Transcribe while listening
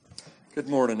Good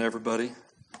morning, everybody.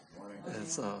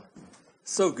 It's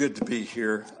so good to be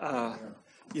here.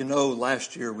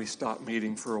 Last year we stopped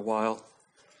meeting for a while,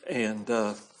 and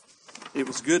it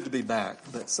was good to be back.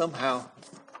 But somehow,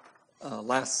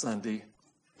 last Sunday,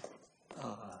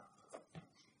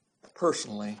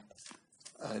 personally,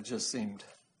 it just seemed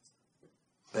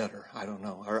better. I don't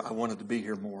know. I wanted to be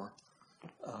here more.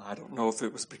 I don't know if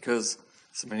it was because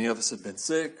so many of us had been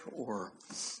sick or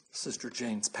Sister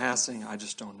Jane's passing. I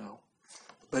just don't know.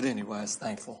 But anyway, I was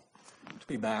thankful to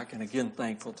be back, and again,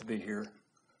 thankful to be here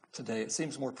today. It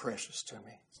seems more precious to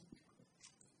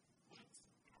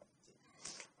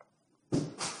me.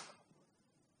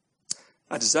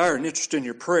 I desire an interest in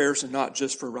your prayers, and not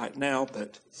just for right now,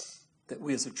 but that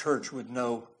we as a church would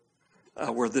know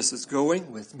where this is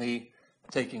going with me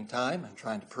taking time and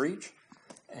trying to preach,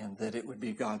 and that it would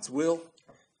be God's will.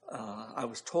 I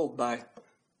was told by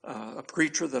a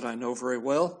preacher that I know very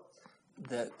well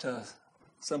that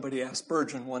somebody asked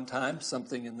Spurgeon one time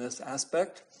something in this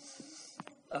aspect,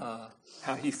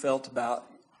 how he felt about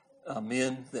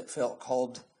men that felt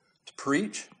called to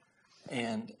preach,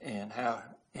 and how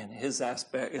in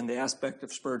the aspect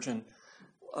of Spurgeon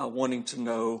wanting to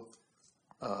know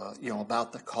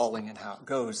about the calling and how it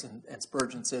goes. And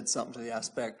Spurgeon said something to the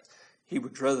aspect he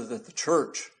would rather that the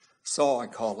church saw a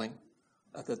calling,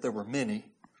 that there were many,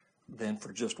 than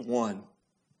for just one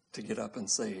to get up and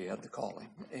say he had the calling.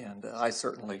 And I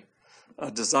certainly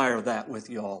desire that with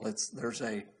you all. There's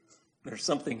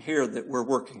something here that we're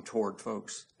working toward,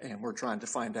 folks, and we're trying to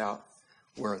find out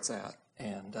where it's at.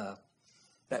 And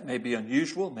that may be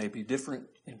unusual, may be different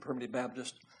in Primitive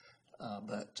Baptist,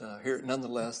 but here,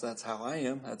 nonetheless, that's how I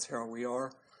am. That's how we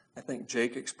are. I think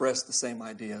Jake expressed the same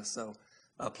idea. So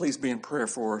please be in prayer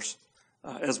for us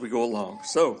as we go along.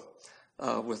 So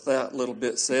with that little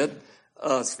bit said,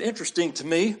 it's interesting to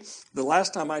me, the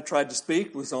last time I tried to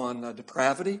speak was on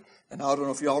depravity, and I don't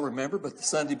know if you all remember, but the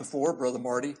Sunday before, Brother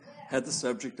Marty had the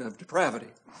subject of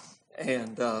depravity.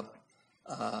 And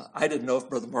I didn't know if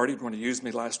Brother Marty would want to use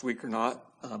me last week or not,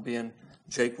 being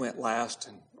Jake went last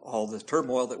and all the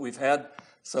turmoil that we've had.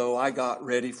 So I got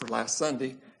ready for last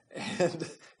Sunday,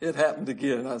 and it happened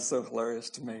again. That's so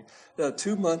hilarious to me.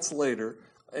 2 months later,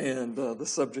 and the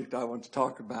subject I want to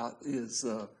talk about is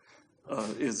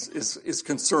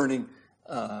concerning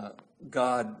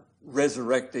God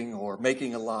resurrecting or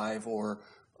making alive or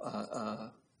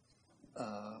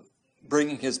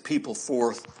bringing his people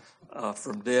forth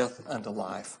from death unto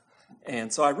life.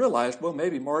 And so I realized, well,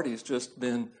 maybe Marty's just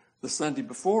been, the Sunday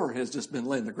before has just been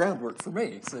laying the groundwork for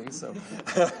me, see? So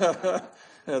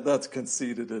that's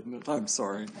conceited, isn't it? I'm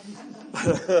sorry.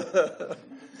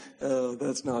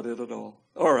 That's not it at all.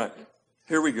 All right,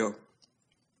 here we go.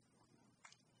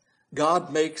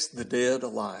 God makes the dead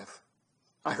alive.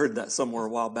 I heard that somewhere a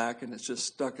while back, and it's just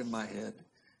stuck in my head.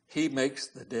 He makes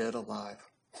the dead alive.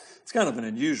 It's kind of an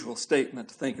unusual statement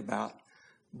to think about,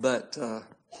 but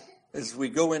as we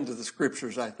go into the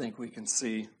scriptures, I think we can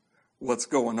see what's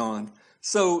going on.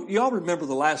 So you all remember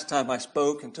the last time I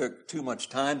spoke and took too much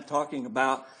time talking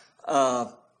about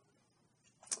how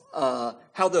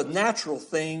the natural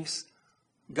things,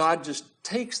 God just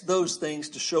takes those things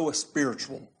to show us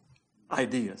spiritual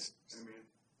ideas.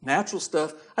 Natural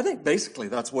stuff, I think basically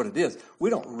that's what it is.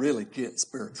 We don't really get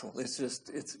spiritual.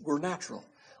 We're natural.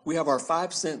 We have our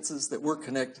 5 senses that we're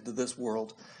connected to this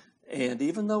world. And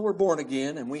even though we're born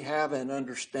again and we have an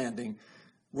understanding,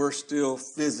 we're still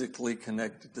physically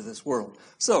connected to this world.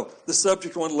 So the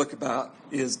subject I want to look about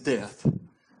is death.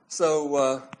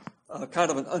 So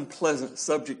kind of an unpleasant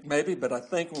subject maybe, but I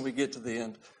think when we get to the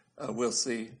end, we'll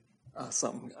see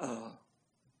something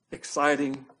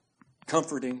exciting,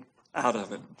 comforting out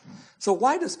of it. So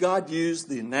why does God use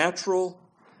the natural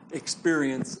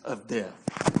experience of death?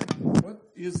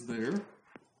 What is there?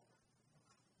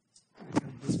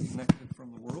 I'm disconnected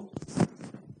from the world.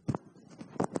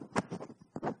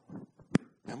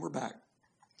 And we're back.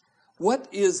 What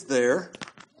is there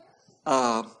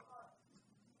about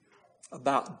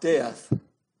death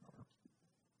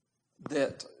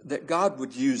that God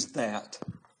would use that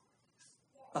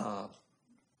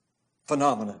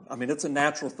phenomenon? I mean, it's a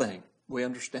natural thing. We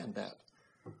understand that.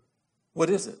 What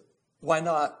is it? Why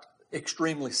not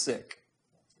extremely sick?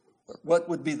 What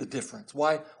would be the difference?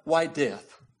 Why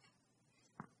death?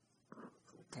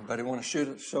 Anybody want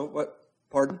to show what?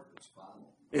 Pardon?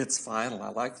 It's final.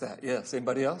 I like that. Yes.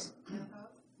 Anybody else? No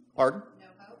hope. Pardon? No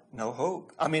hope. No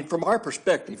hope. I mean, from our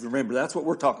perspective, remember, that's what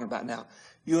we're talking about now.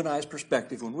 You and I's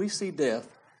perspective. When we see death,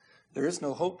 there is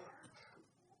no hope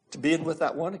to being with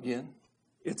that one again.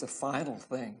 It's a final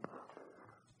thing.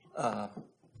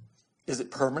 Is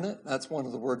it permanent? That's one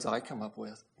of the words I come up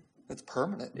with. It's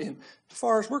permanent. And as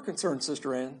far as we're concerned,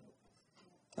 Sister Ann,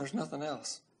 there's nothing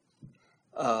else.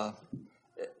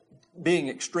 Being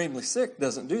extremely sick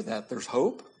doesn't do that. There's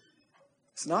hope.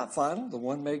 It's not final. The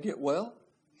one may get well.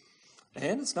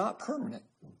 And it's not permanent.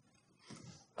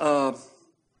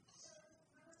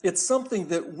 It's something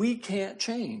that we can't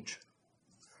change.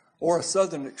 Or a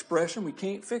Southern expression, we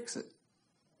can't fix it.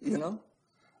 You know?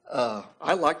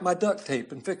 I like my duct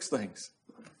tape and fix things.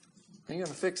 Ain't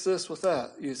going to fix this with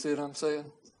that. You see what I'm saying?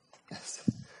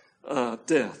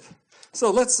 Death.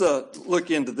 So let's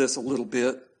look into this a little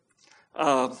bit.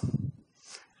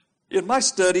 In my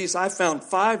studies, I found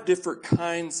 5 different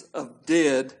kinds of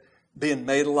dead being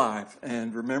made alive.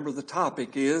 And remember, the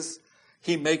topic is,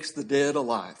 He makes the dead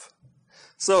alive.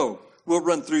 So we'll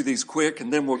run through these quick,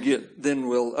 and then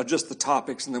we'll adjust the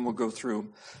topics, and then we'll go through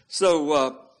them.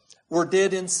 So we're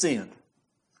dead in sin.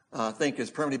 I think as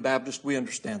Primitive Baptists, we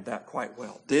understand that quite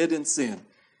well. Dead in sin.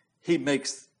 He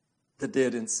makes the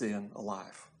dead in sin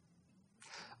alive.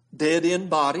 Dead in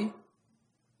body,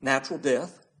 natural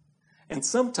death. And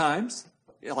sometimes,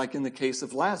 like in the case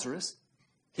of Lazarus,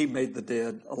 He made the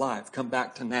dead alive, come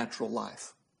back to natural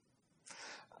life.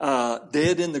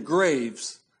 Dead in the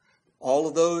graves, all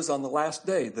of those on the last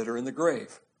day that are in the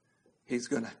grave, He's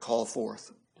going to call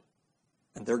forth.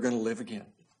 And they're going to live again.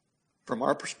 From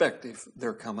our perspective,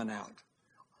 they're coming out.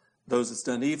 Those that's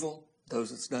done evil,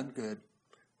 those that's done good,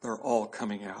 they're all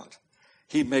coming out.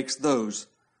 He makes those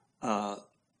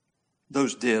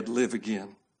dead live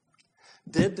again.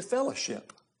 Dead to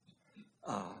fellowship.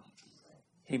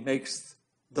 He makes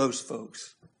those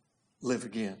folks live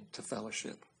again to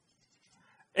fellowship.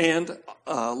 And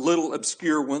a little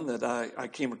obscure one that I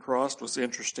came across was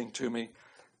interesting to me.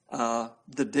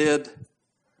 The dead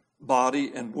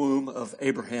body and womb of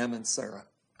Abraham and Sarah.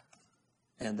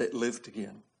 And they lived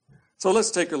again. So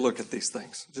let's take a look at these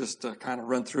things. Just kind of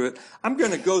run through it. I'm going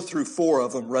to go through 4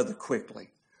 of them rather quickly.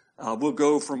 We'll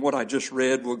go from what I just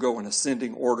read. We'll go in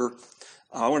ascending order.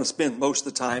 I want to spend most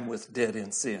of the time with dead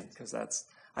in sin, because that's,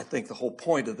 I think, the whole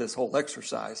point of this whole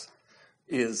exercise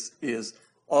is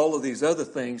all of these other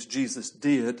things Jesus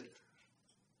did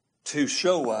to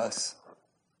show us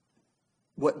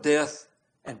what death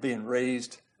and being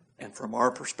raised, and from our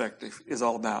perspective, is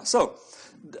all about. So,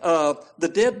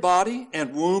 the dead body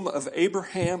and womb of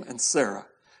Abraham and Sarah.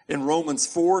 In Romans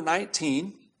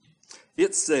 4:19,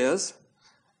 it says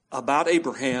about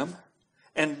Abraham,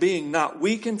 and being not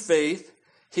weak in faith,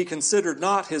 he considered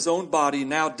not his own body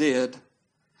now dead,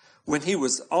 when he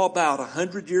was about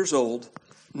 100 years old,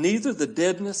 neither the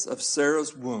deadness of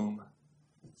Sarah's womb.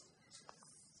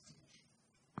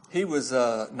 He was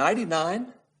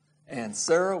 99, and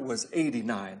Sarah was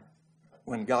 89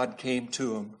 when God came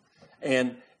to him.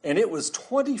 And it was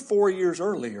 24 years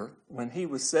earlier when he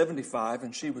was 75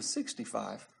 and she was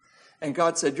 65. And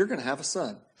God said, you're going to have a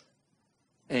son.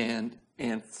 And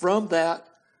from that,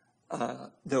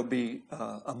 there'll be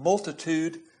a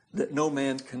multitude that no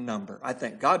man can number. I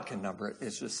think God can number it.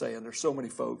 It's just saying there's so many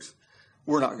folks,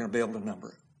 we're not going to be able to number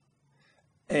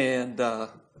it. And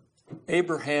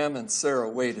Abraham and Sarah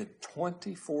waited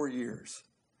 24 years.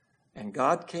 And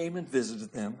God came and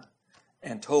visited them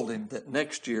and told him that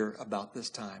next year, about this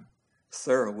time,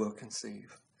 Sarah will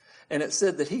conceive. And it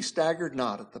said that he staggered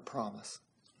not at the promise,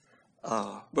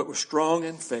 but was strong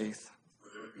in faith,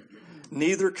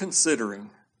 neither considering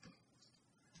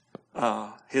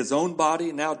his own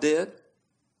body now dead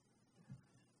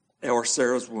or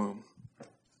Sarah's womb.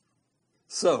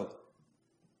 So,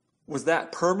 was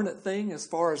that permanent thing as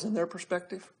far as in their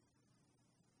perspective?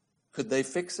 Could they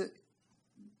fix it?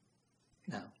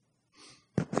 No.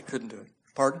 They couldn't do it.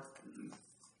 Pardon?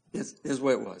 Is the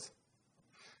way it was.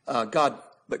 But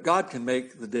God can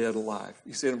make the dead alive.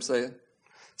 You see what I'm saying?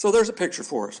 So there's a picture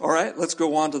for us. All right, let's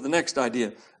go on to the next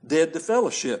idea. Dead to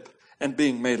fellowship and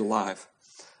being made alive.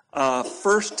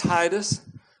 1 Titus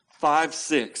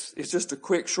 5:6. It's just a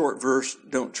quick short verse.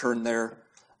 Don't turn there.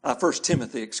 1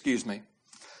 Timothy, excuse me.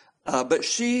 But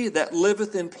she that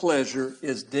liveth in pleasure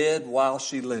is dead while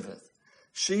she liveth.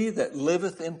 She that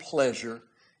liveth in pleasure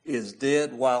is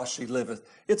dead while she liveth.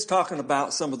 It's talking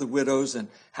about some of the widows and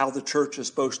how the church is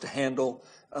supposed to handle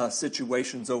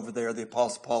situations over there. The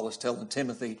Apostle Paul is telling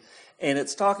Timothy. And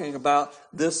it's talking about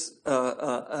this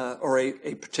or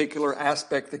a particular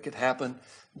aspect that could happen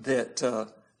that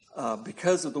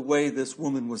because of the way this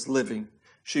woman was living,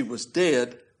 she was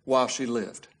dead while she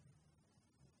lived.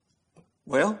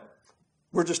 Well,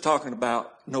 we're just talking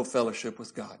about no fellowship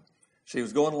with God. She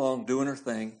was going along doing her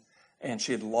thing, and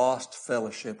she had lost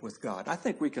fellowship with God. I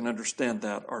think we can understand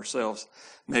that ourselves.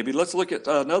 Maybe let's look at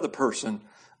another person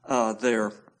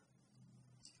there.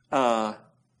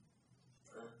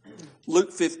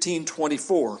 Luke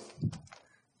 15:24.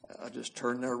 I'll just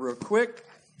turn there real quick.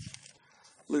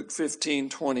 Luke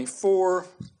 15:24.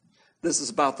 This is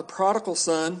about the prodigal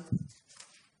son.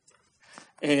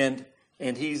 And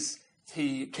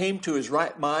he came to his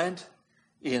right mind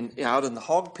out in the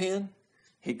hog pen.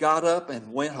 He got up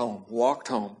and went home, walked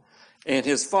home. And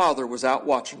his father was out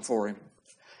watching for him.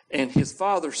 And his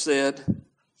father said,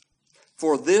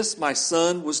 "For this my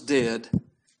son was dead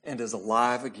and is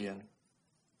alive again.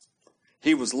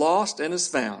 He was lost and is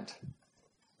found."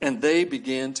 And they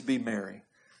began to be merry.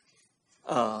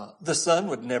 The son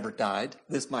would never died.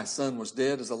 This my son was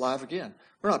dead is alive again.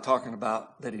 We're not talking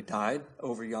about that he died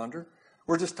over yonder.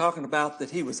 We're just talking about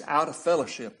that he was out of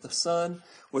fellowship. The son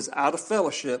was out of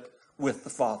fellowship with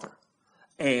the father.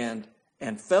 And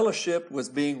fellowship was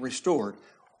being restored.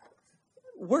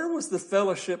 Where was the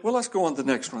fellowship? Well, let's go on to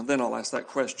the next one. Then I'll ask that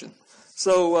question.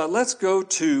 So let's go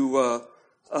to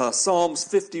Psalms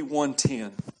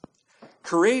 51:10.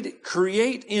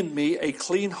 Create in me a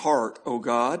clean heart, O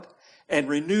God, and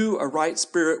renew a right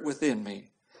spirit within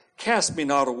me. Cast me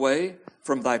not away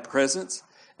from thy presence,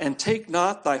 and take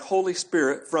not thy Holy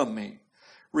Spirit from me.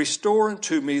 Restore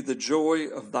unto me the joy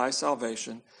of thy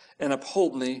salvation, and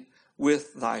uphold me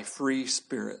with thy free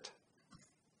spirit.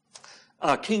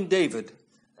 King David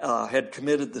had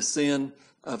committed the sin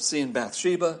of seeing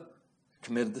Bathsheba,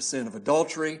 committed the sin of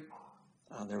adultery.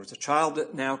 There was a child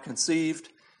that now conceived,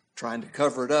 trying to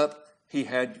cover it up. He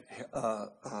had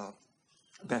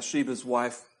Bathsheba's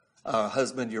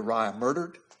husband Uriah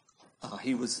murdered.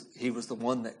 He was the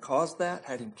one that caused that,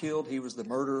 had him killed. He was the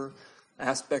murderer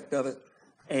aspect of it.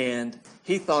 And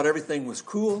he thought everything was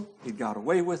cool. He got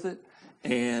away with it.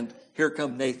 And here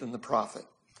come Nathan the prophet.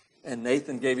 And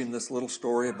Nathan gave him this little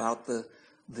story about the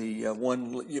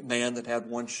one man that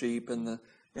had one sheep and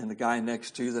the guy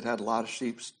next to that had a lot of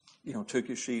sheep, took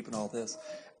his sheep and all this.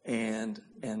 And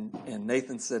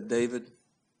Nathan said, "David,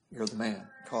 you're the man,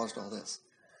 caused all this."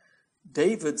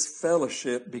 David's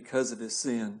fellowship, because of his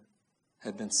sin,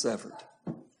 had been severed.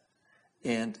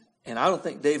 And I don't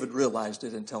think David realized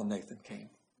it until Nathan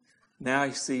came. Now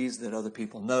he sees that other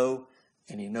people know,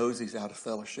 and he knows he's out of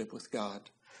fellowship with God.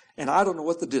 And I don't know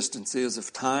what the distance is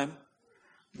of time,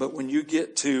 but when you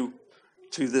get to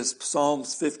this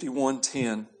Psalms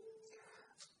 51:10,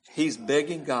 he's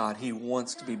begging God. He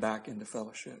wants to be back into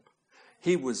fellowship.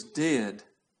 He was dead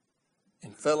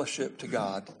in fellowship to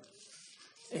God,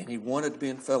 and he wanted to be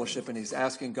in fellowship, and he's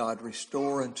asking God,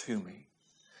 "Restore unto me."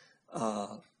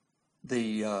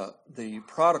 The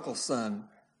prodigal son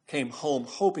came home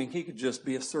hoping he could just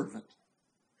be a servant.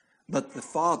 But the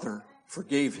father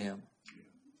forgave him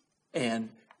and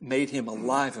made him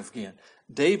alive again.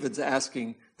 David's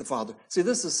asking the father. See,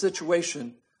 this is a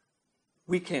situation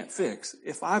we can't fix.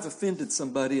 If I've offended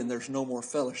somebody and there's no more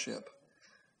fellowship,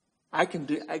 I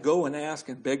go and ask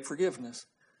and beg forgiveness.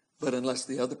 But unless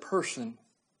the other person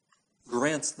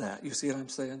grants that, you see what I'm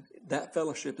saying? That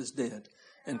fellowship is dead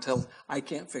until I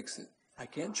can't fix it. I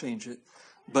can't change it.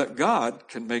 But God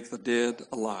can make the dead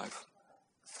alive.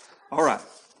 All right,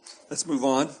 let's move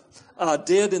on.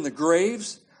 Dead in the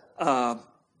graves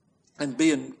and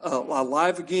being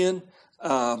alive again.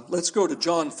 Let's go to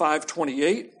John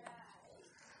 5:28.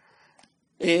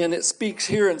 And it speaks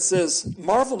here and says,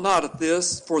 "Marvel not at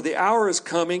this, for the hour is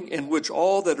coming in which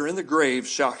all that are in the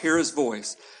graves shall hear his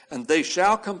voice, and they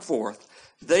shall come forth,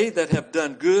 they that have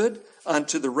done good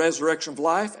unto the resurrection of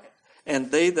life, and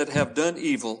they that have done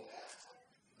evil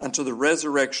unto the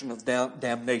resurrection of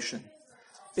damnation."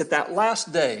 At that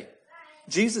last day,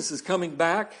 Jesus is coming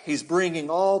back. He's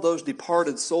bringing all those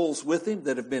departed souls with him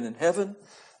that have been in heaven,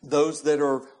 those that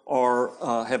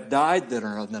have died that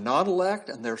are the non-elect,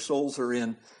 and their souls are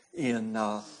in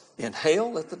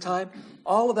hell at the time.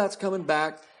 All of that's coming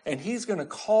back, and he's going to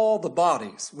call the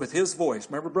bodies with his voice.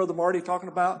 Remember Brother Marty talking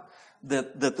about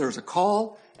that there's a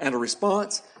call and a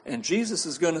response, and Jesus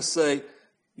is going to say,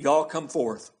 "Y'all come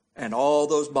forth," and all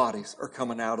those bodies are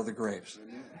coming out of the graves.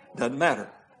 Doesn't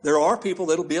matter. There are people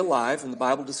that'll be alive, and the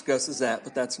Bible discusses that,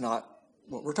 but that's not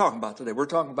what we're talking about today. We're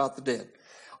talking about the dead.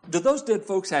 Do those dead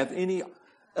folks have any?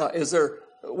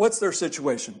 What's their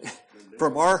situation?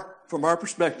 From our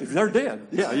perspective, they're dead.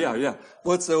 Yeah.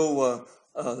 What's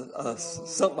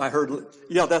something I heard?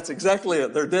 Yeah, that's exactly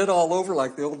it. They're dead all over,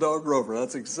 like the old dog Rover.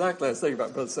 That's exactly what I was thinking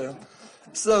about, Brother Sam.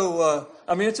 So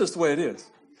it's just the way it is.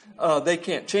 They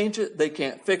can't change it. They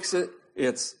can't fix it.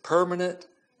 It's permanent.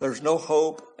 There's no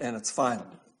hope, and it's final.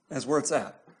 That's where it's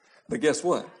at. But guess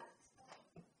what?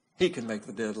 He can make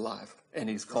the dead alive, and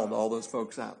he's called all those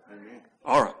folks out.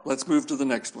 All right, let's move to the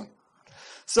next one.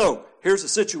 So here's a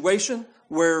situation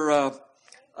where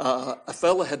a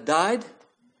fella had died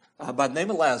by the name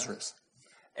of Lazarus.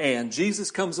 And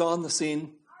Jesus comes on the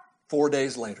scene 4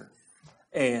 days later.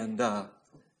 And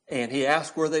he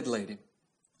asked where they'd laid him.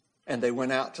 And they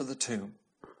went out to the tomb.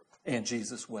 And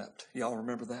Jesus wept. Y'all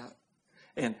remember that?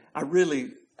 And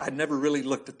I'd never really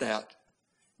looked at that.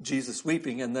 Jesus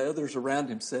weeping, and the others around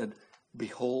him said,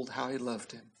 behold how he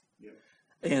loved him. Yeah.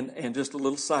 And just a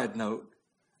little side note,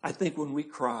 I think when we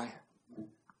cry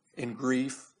in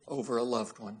grief over a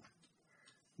loved one,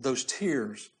 those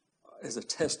tears is a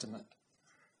testament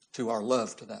to our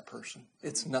love to that person.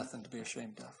 It's nothing to be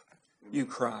ashamed of. You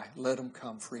cry, let them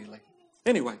come freely.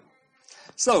 Anyway,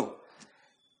 so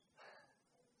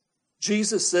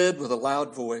Jesus said with a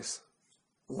loud voice,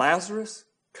 Lazarus,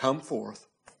 come forth.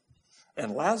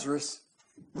 And Lazarus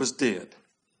was dead,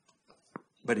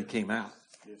 but he came out.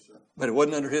 Yes, sir. But it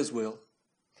wasn't under his will.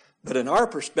 But in our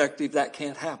perspective, that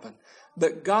can't happen.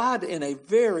 But God, in a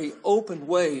very open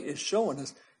way, is showing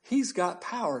us he's got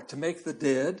power to make the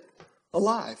dead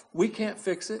alive. We can't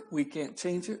fix it. We can't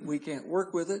change it. We can't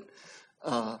work with it.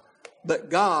 But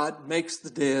God makes the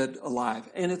dead alive,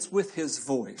 and it's with his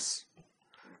voice.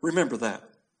 Remember that.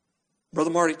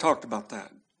 Brother Marty talked about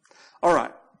that. All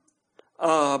right.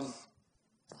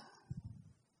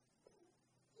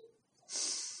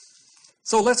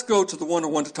 So let's go to the one I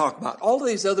want to talk about. All of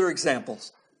these other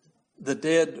examples, the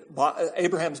dead,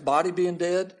 Abraham's body being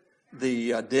dead,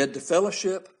 the dead to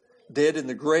fellowship, dead in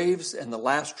the graves, and the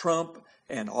last trump,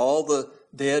 and all the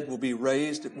dead will be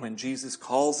raised when Jesus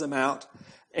calls them out,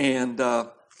 and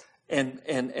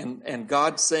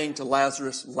God saying to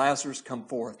Lazarus, Lazarus, come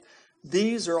forth.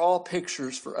 These are all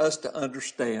pictures for us to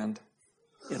understand,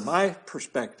 in my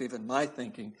perspective and my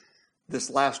thinking, this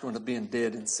last one of being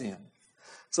dead in sin.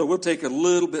 So we'll take a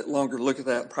little bit longer look at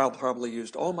that. Probably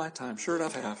used all my time. Sure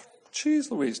enough, have.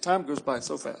 Jeez Louise, time goes by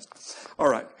so fast. All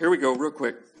right, here we go real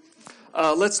quick.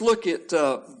 Let's look at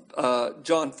John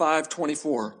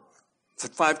 5:24.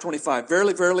 5:25.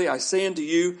 Verily, verily, I say unto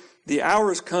you, the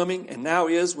hour is coming, and now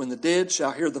is, when the dead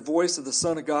shall hear the voice of the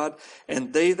Son of God,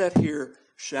 and they that hear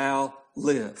shall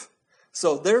live.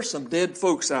 So there's some dead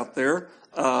folks out there.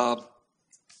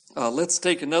 Let's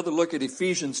take another look at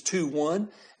Ephesians 2:1.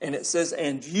 And it says,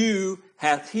 and you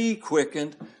hath he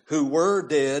quickened who were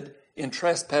dead in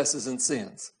trespasses and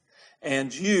sins.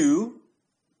 And you,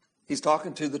 he's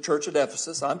talking to the church at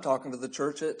Ephesus. I'm talking to the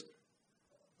church at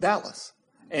Dallas.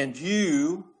 And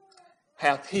you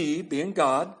hath he, being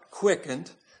God,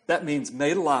 quickened. That means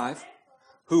made alive,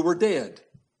 who were dead.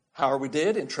 How are we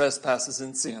dead? In trespasses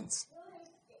and sins.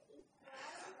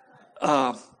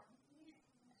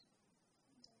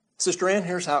 Sister Ann,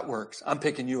 here's how it works. I'm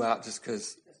picking you out just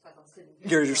because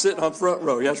you're sitting on front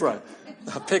row. That's right.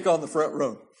 I'll pick on the front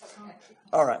row.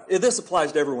 All right. This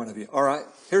applies to every one of you. All right.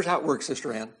 Here's how it works,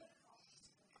 Sister Ann.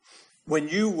 When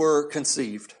you were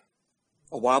conceived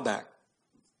a while back,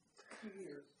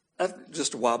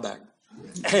 just a while back,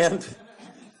 and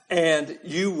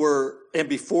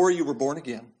before you were born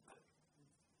again,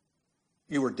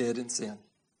 you were dead in sin.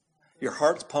 Your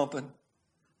heart's pumping,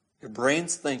 your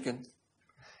brain's thinking.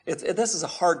 This is a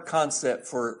hard concept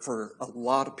for a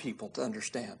lot of people to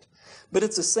understand. But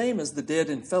it's the same as the dead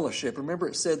in fellowship. Remember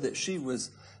it said that she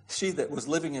that was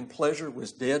living in pleasure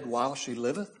was dead while she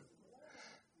liveth?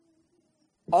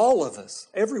 All of us,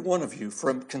 every one of you,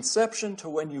 from conception to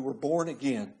when you were born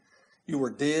again, you were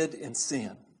dead in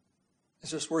sin.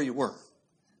 It's just where you were.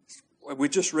 We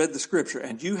just read the scripture.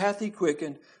 And you hath he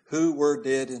quickened who were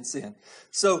dead in sin.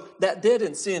 So that dead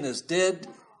in sin is dead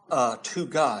to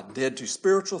God, dead to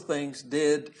spiritual things,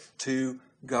 dead to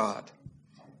God.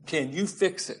 Can you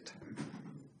fix it?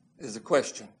 Is the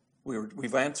question.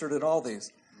 We've answered it all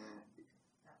these.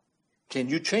 Can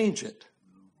you change it?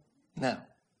 No.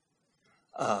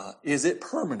 Is it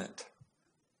permanent?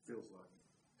 Feels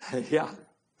like it. Yeah.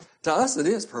 To us it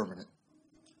is permanent.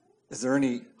 Is there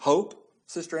any hope,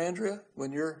 Sister Andrea,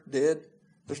 when you're dead?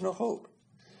 There's no hope.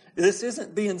 This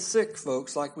isn't being sick,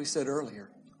 folks, like we said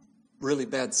earlier. Really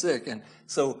bad sick. And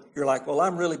so you're like, well,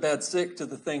 I'm really bad sick to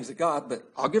the things of God, but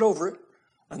I'll get over it,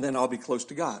 and then I'll be close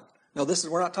to God. No,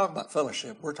 we're not talking about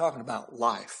fellowship. We're talking about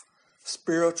life,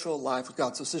 spiritual life with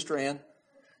God. So, Sister Ann,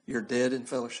 you're dead in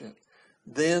fellowship.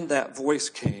 Then that voice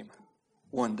came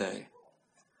one day,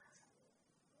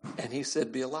 and he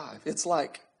said, be alive. It's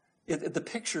like, the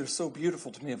picture is so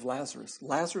beautiful to me of Lazarus.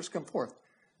 Lazarus, come forth.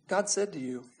 God said to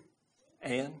you,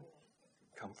 Ann,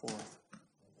 come forth.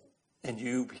 And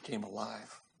you became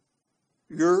alive.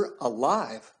 You're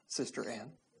alive, Sister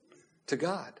Ann, to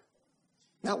God.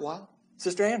 Not wild.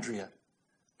 Sister Andrea,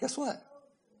 guess what?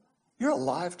 You're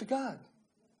alive to God.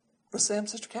 For Sam,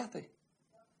 Sister Kathy.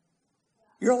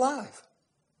 You're alive.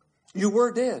 You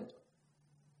were dead.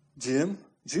 Jim,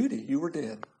 Judy, you were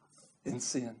dead in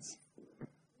sins.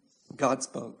 God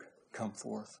spoke, come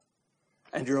forth.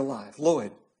 And you're alive.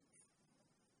 Lloyd.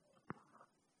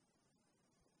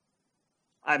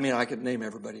 I mean, I could name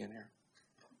everybody in here.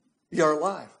 You're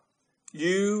alive.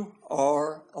 You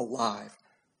are alive.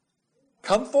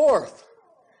 Come forth.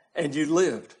 And you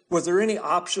lived. Was there any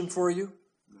option for you?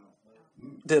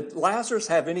 Did Lazarus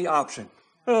have any option?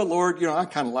 Oh, Lord, I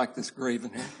kind of like this grave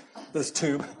in here, this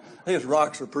tomb. These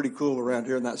rocks are pretty cool around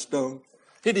here in that stone.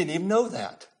 He didn't even know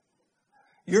that.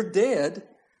 You're dead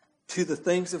to the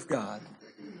things of God.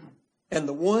 And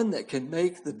the one that can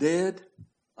make the dead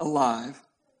alive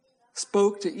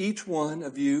spoke to each one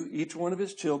of you, each one of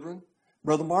his children,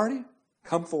 Brother Marty,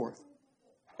 come forth.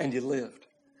 And you lived.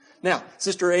 Now,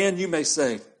 Sister Ann, you may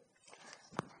say,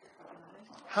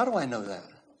 how do I know that?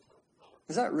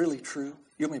 Is that really true?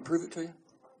 You want me to prove it to you?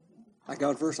 I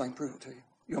got a verse, I can prove it to you.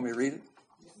 You want me to read it?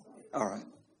 All right.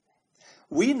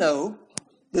 We know,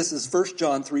 this is 1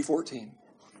 John 3:14.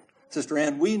 Sister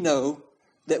Ann, we know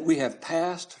that we have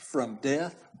passed from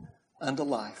death unto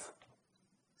life.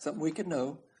 Something we can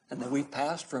know, and that we've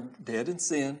passed from dead in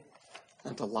sin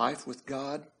unto life with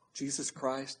God, Jesus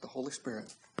Christ, the Holy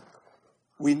Spirit.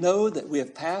 We know that we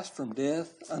have passed from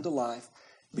death unto life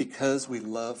because we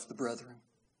love the brethren.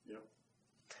 Yep.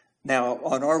 Now,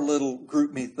 on our little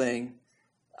group me thing,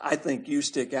 I think you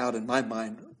stick out in my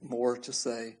mind more to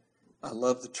say, I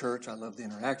love the church, I love the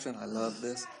interaction, I love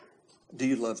this. Do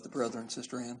you love the brethren,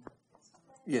 Sister Ann?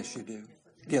 Yes, you do.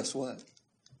 Guess what?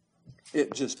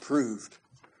 It just proved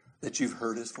that you've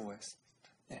heard his voice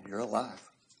and you're alive.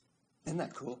 Isn't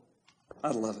that cool? I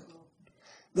love it.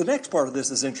 The next part of this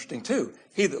is interesting too.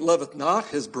 He that loveth not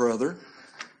his brother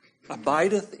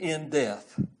abideth in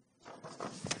death.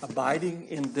 Abiding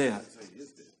in death.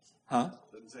 Huh?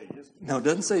 No, it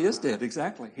doesn't say is dead,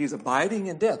 exactly. He's abiding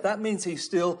in death. That means he's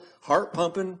still heart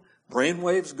pumping, brain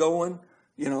waves going,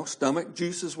 stomach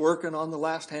juices working on the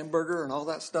last hamburger and all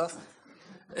that stuff.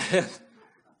 And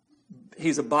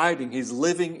he's abiding, he's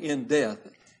living in death.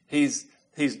 He's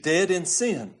dead in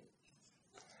sin.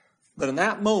 But in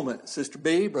that moment, Sister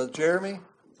B, Brother Jeremy,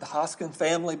 the Hoskin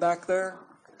family back there,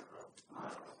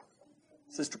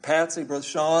 Sister Patsy, Brother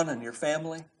Sean, and your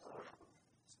family,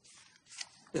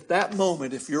 at that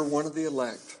moment, if you're one of the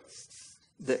elect,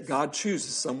 that God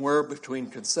chooses somewhere between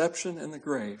conception and the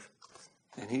grave,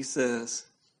 and he says,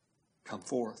 come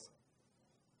forth,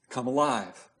 come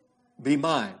alive, be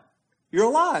mine. You're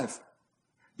alive.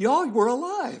 Y'all were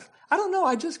alive. I don't know,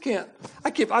 I just can't.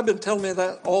 I've been telling me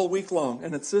that all week long,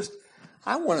 and it's just,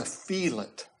 I want to feel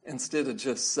it instead of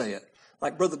just say it.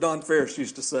 Like Brother Don Ferris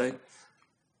used to say,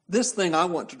 this thing I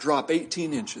want to drop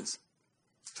 18 inches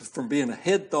from being a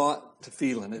head thought to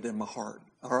feeling it in my heart.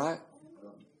 All right?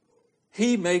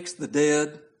 He makes the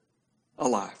dead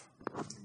alive.